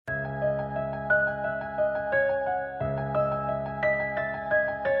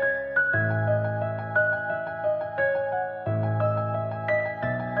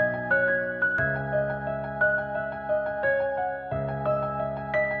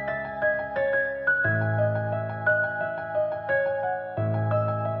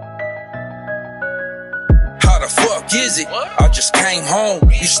fuck is it? I just came home,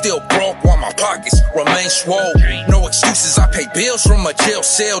 you still broke while my pockets remain swole. No excuses, I pay bills from a jail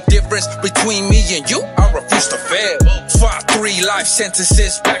cell. Difference between me and you, I refuse to fail. 5-3 life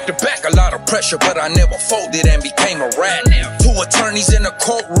sentences back to back. A lot of pressure, but I never folded and became a rat. 2 attorneys in the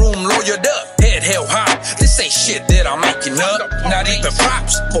courtroom, lawyered up, head held high. This ain't shit that I'm making up. Not even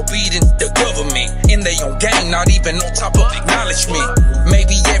props for beating the government in their own game. Not even on top of acknowledgement.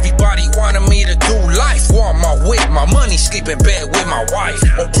 Maybe everybody wanted me to do life while I'm with my money, sleep in bed with my wife.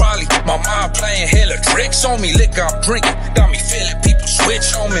 Or probably my mind playing hella tricks on me. Liquor I'm drinking got me feeling people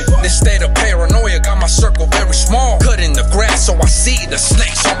switch on me. This state of paranoia got my circle very small. Cutting the grass so I see the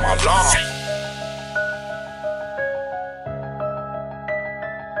snakes on my lawn.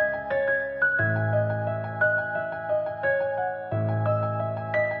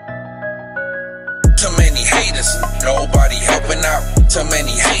 Too many haters, nobody helping out. Too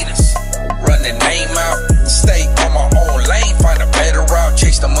many haters, run the name out. Stay on my own lane, find a better route.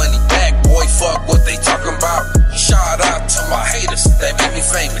 Chase the money back, boy, fuck what they talking about. Shout out to my haters, they make me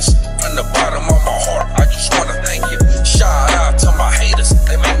famous. From the bottom of my heart, I just wanna thank you. Shout out to my haters,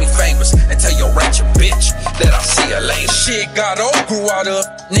 they make me famous. And tell your ratchet bitch that I'll see her later. Shit got old, grew out of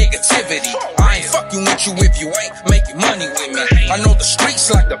negativity. I ain't fucking with you if you ain't making money with me. I know the streets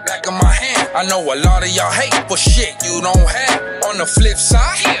like the back of my hand. I know a lot of y'all hate for shit you don't have. On the flip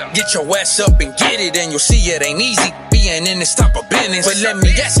side, get your ass up and get it, and you'll see it ain't easy being in this type of business. But let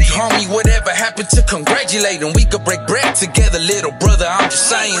me ask you, homie, whatever happened to congratulating? We could break bread together, little brother, I'm just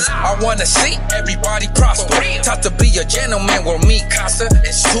saying. I wanna see everybody prosper. Taught to be a gentleman, well, me, casa,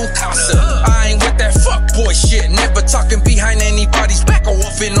 it's too casa. I ain't with that fuck boy shit, never talking behind anybody's back or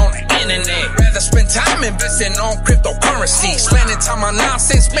offing on the internet. Rather spend time investing on cryptocurrency. Spending time on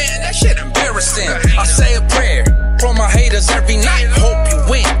nonsense, man, that shit embarrassing. I say a prayer for my haters every night, hope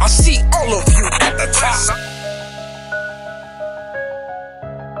you win. I see all of you at the top.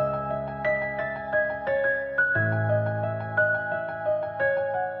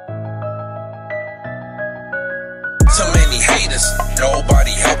 Too many haters,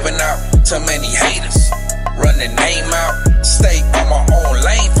 nobody helping out. Too many haters, run the name out. Stay on my own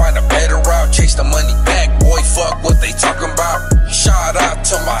lane, find a better route. Chase the money back, boy, fuck what they talking about. Shout out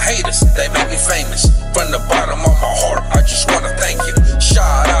to my haters, they make me famous. From the bottom of my heart, I just wanna thank you.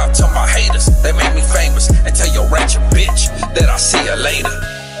 Shout out to my haters, they make me famous. And tell your ratchet bitch that I'll see her later.